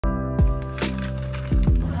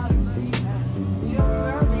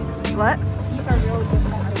What? These are really good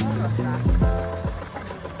quality stuff.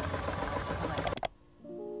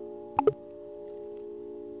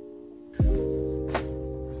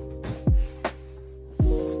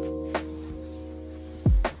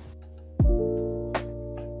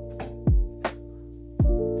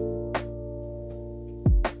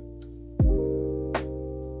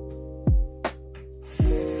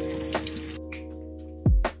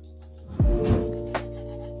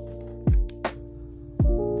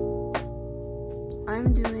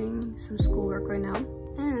 I'm doing some schoolwork right now,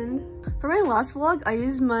 and for my last vlog I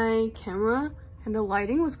used my camera and the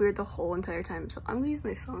lighting was weird the whole entire time, so I'm gonna use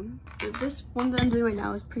my phone. This one that I'm doing right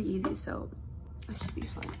now is pretty easy, so I should be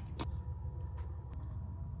fine.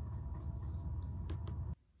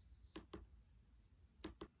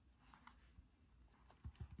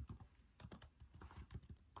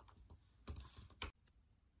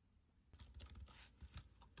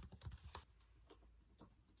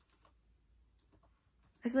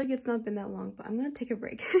 I feel like it's not been that long, but I'm gonna take a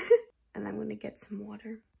break and I'm gonna get some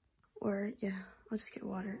water. Or yeah, I'll just get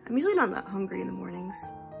water. I'm usually not that hungry in the mornings.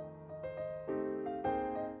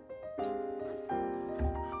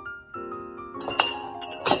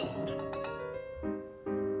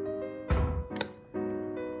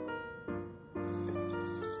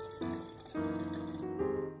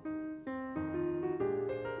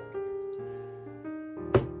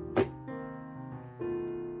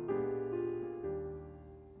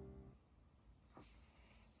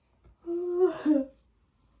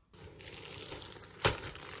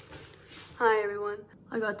 Hi everyone,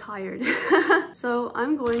 I got tired. So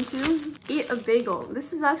I'm going to eat a bagel.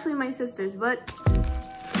 This is actually my sister's, but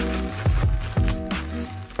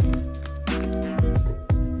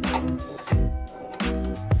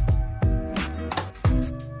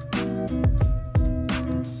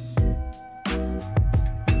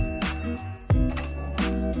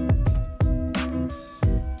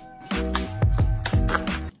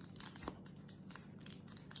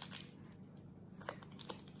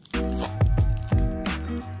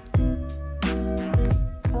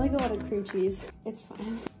a lot of cream cheese. It's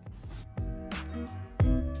fine.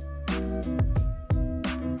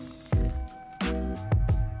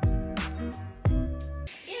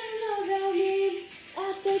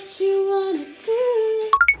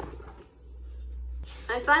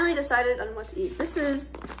 I finally decided on what to eat. This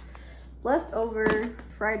is leftover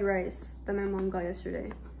fried rice that my mom got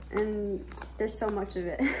yesterday, and there's so much of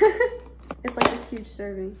it. It's like this huge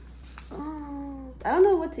serving. Oh, I don't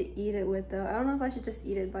know what to eat it with though. I don't know if I should just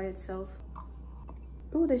eat it by itself.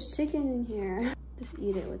 Oh, there's chicken in here. Just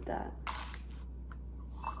eat it with that.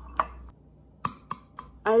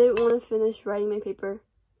 I didn't want to finish writing my paper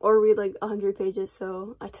or read like 100 pages,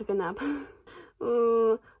 so I took a nap.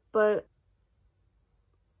 But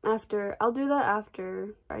I'll do that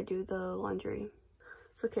after I do the laundry.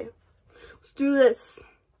 It's okay. Let's do this.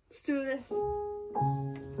 Let's do this.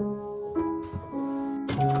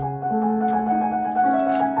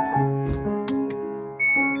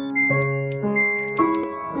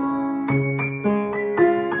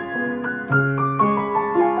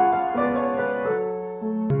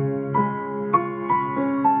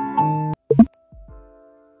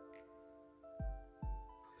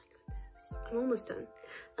 I'm almost done.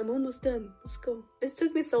 I'm almost done. Let's go. This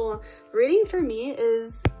took me so long. Reading for me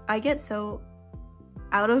is, I get so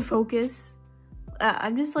out of focus.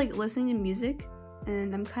 I'm just like listening to music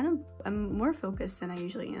and I'm more focused than I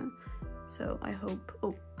usually am. So I hope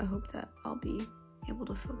that I'll be able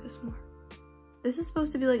to focus more. This is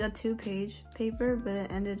supposed to be like a 2-page paper, but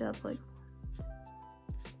it ended up like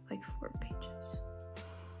 4 pages.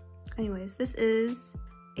 Anyways, this is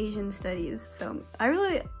Asian studies. So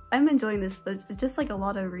I'm enjoying this, but it's just like a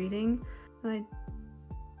lot of reading. And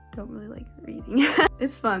I don't really like reading.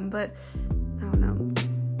 It's fun, but I don't know.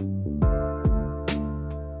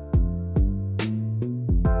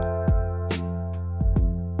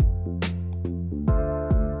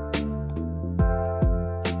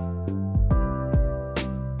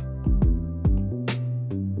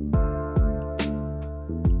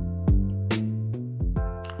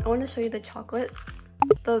 I want to show you the chocolate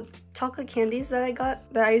candies that I got,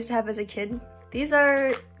 that I used to have as a kid. These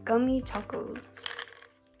are gummy chocos.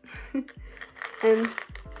 And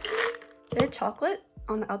they're chocolate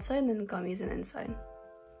on the outside and then gummies on the inside.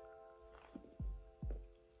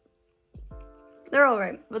 They're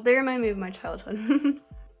alright, but they remind me of my childhood.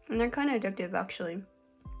 And they're kind of addictive, actually.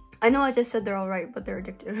 I know I just said they're alright, but they're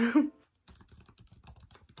addictive.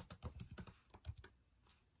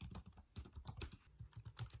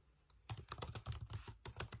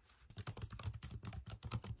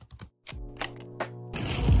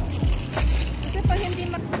 Kasi pag hindi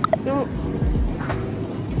No.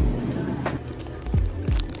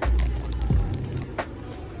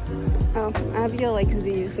 Oh, Abigail likes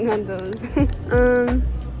these, not those.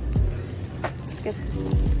 Let's get this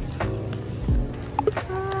one.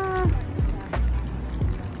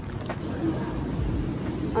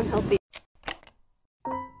 Unhealthy.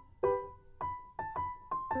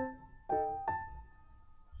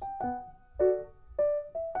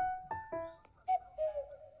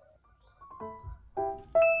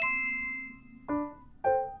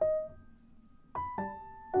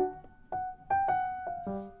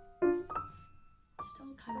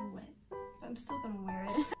 Still kind of wet, but I'm still gonna wear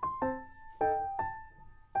it.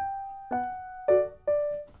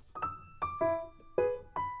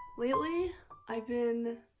 Lately, I've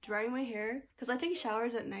been drying my hair because I take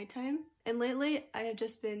showers at nighttime, and lately I have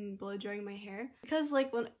just been blow drying my hair because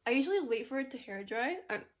like when I usually wait for it to hair dry.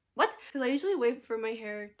 Because I usually wait for my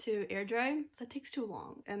hair to air dry. That takes too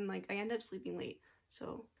long, and like I end up sleeping late,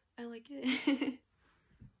 so I like it.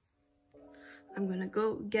 I'm gonna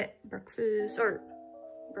go get breakfast or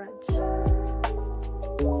brunch.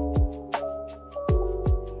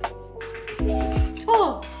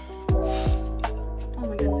 Oh! Oh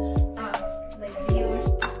my goodness. Like viewers.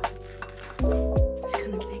 It's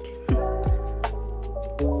kind of big.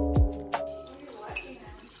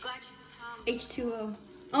 H2O.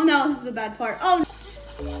 Oh no, this is the bad part. Oh!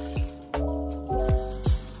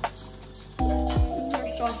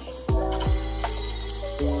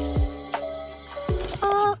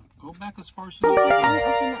 Go back as far as you can.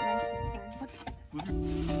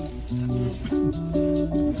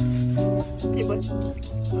 Hey, boy.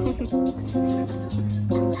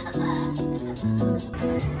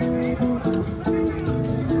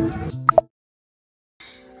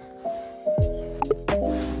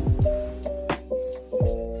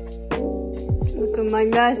 Look at my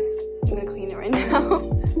mess. I'm gonna clean it right now.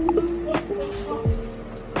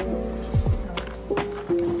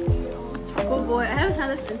 Oh boy, I haven't had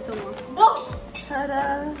this in so long. Oh!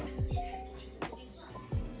 Ta-da!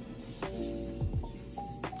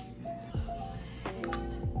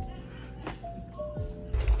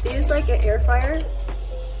 They use like an air fryer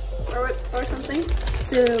or something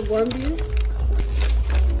to warm these.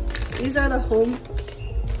 These are the home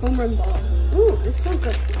run ball. Ooh, it's so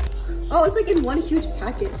good. Oh, it's like in one huge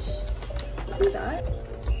package. See that?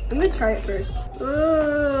 I'm gonna try it first.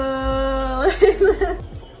 Ooh.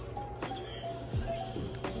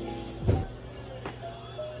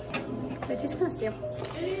 It tastes kind of stale.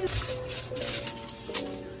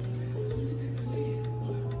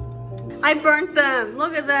 I burnt them!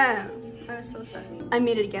 Look at them! That is so sad. I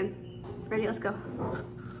made it again. Ready? Let's go.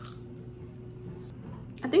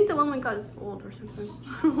 I think the one we got is old or something.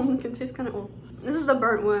 It tastes kind of old. This is the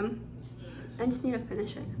burnt one. I just need to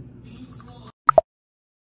finish it.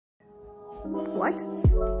 What?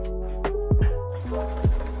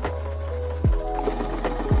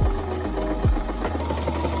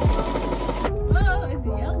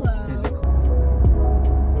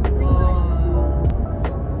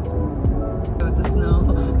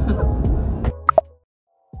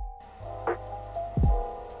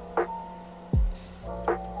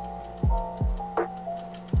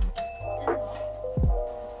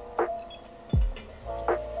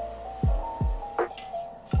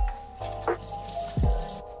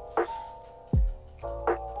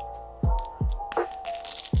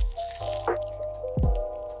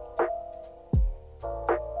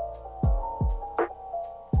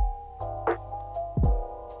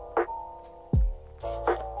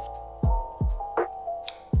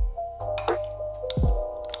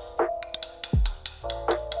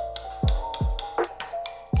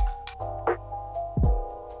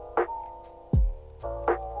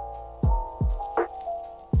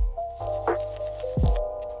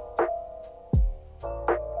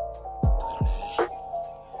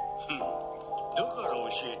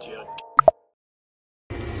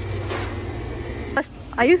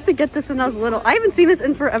 I used to get this when I was little. I haven't seen this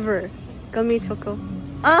in forever. Gummy choco.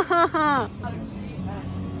 Oh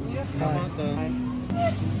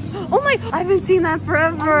my! I haven't seen that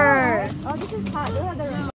forever. Oh, this is hot. Look at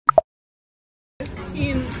the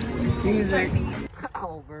Team music.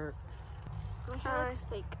 Over. Hi.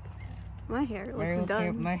 Fake. My hair looks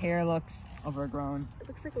done. My hair looks overgrown. It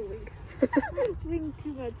looks like a wig. It's being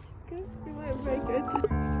too much. You might break it.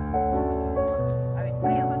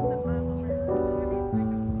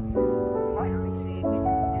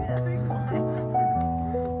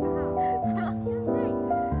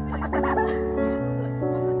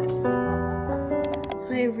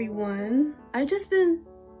 Hi everyone. I've just been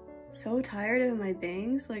so tired of my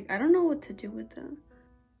bangs. Like, I don't know what to do with them.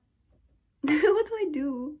 What do I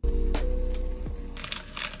do?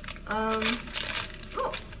 Oh,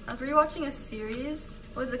 I was rewatching a series.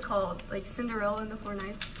 What was it called? Like Cinderella and the Four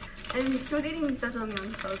Knights. And she was eating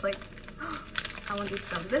jjajangmyeon, so I was like, oh, I want to eat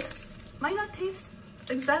some. This might not taste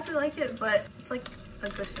exactly like it, but it's like a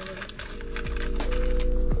good feeling.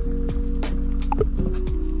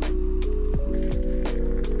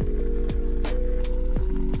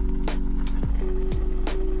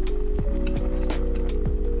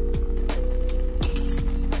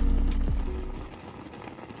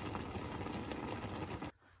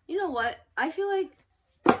 You know what? I feel like,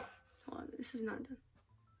 hold on, this is not done.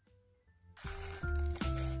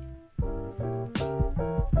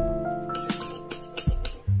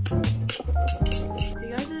 Do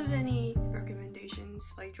you guys have any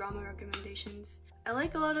recommendations, like drama recommendations? I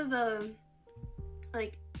like a lot of the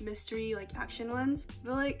like mystery, like action ones,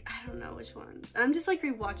 but like I don't know which ones. I'm just like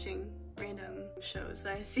rewatching random shows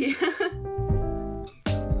that I see.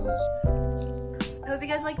 I hope you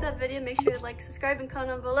guys liked that video. Make sure to like, subscribe, and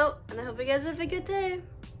comment below. And I hope you guys have a good day.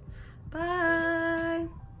 Bye!